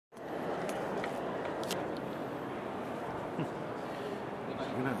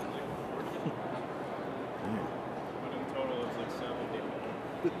You know. But in total, it's like 70.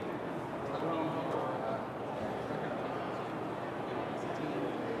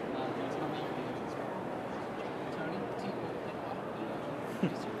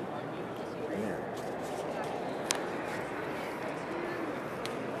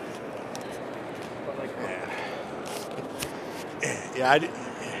 I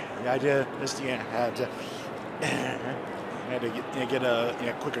just had to get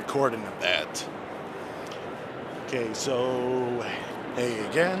a quick recording of that. Okay, so hey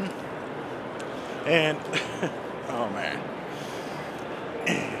again, and oh man,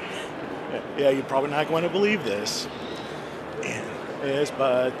 yeah, you're probably not going to believe this. Yes,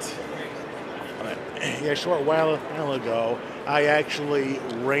 but a short while ago, I actually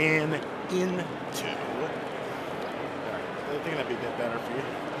ran into. I think that'd be a bit better for you.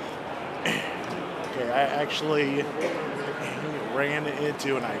 Okay, I actually ran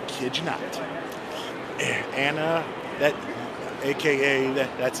into, and I kid you not, Anna, aka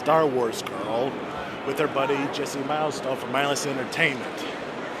that Star Wars girl, with her buddy Jesse Milestone from Mindless Entertainment.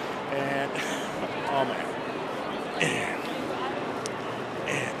 And oh man.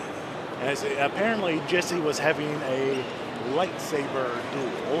 As apparently Jesse was having a lightsaber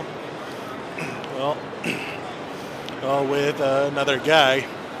duel. With another guy.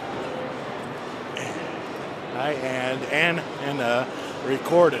 And Anna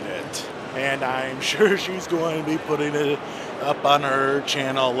recorded it. And I'm sure she's going to be putting it up on her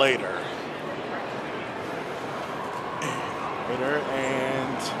channel later.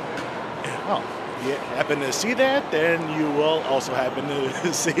 And if you happen to see that, then you will also happen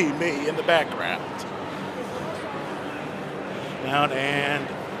to see me in the background. And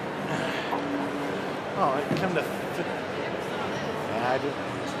it come to I didn't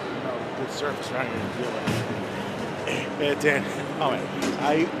good surface around here to deal with it.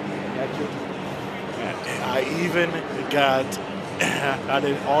 I even got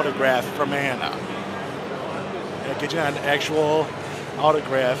an autograph from Anna. I get you an actual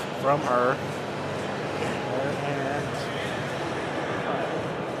autograph from her.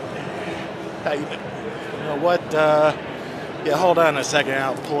 And you know what? Hold on a second.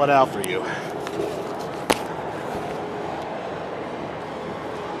 I'll pull it out for you.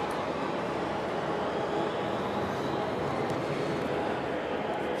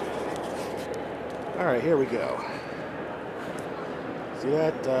 All right, here we go. See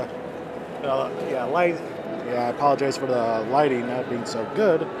that? Light. Yeah, I apologize for the lighting not being so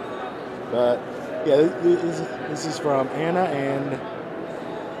good, but yeah, this is from Anna and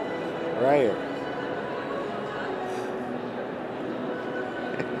right here.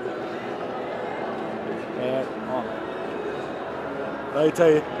 And let me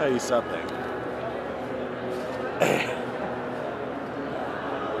tell you something.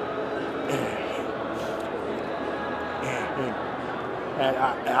 And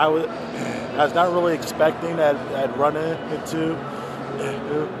I was not really expecting that I'd run into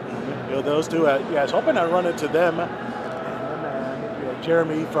those two. I was hoping I'd run into them and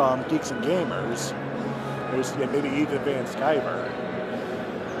Jeremy from Geeks and Gamers. There's maybe even Van Skyver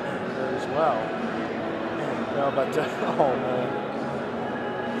there as well. But oh man,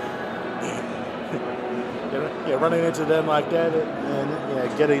 running into them like that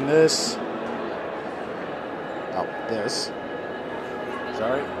and getting this. This.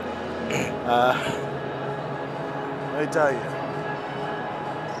 Sorry. Let me tell you,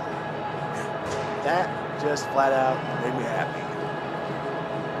 that just flat out made me happy.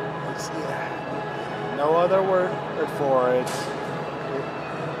 No other word for it.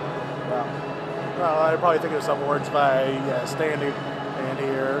 I'd probably think of some words if I stand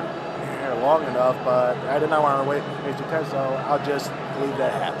here long enough, but I did not want to waste your time, so I'll just leave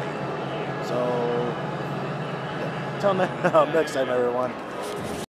that happy. So, until next time, everyone.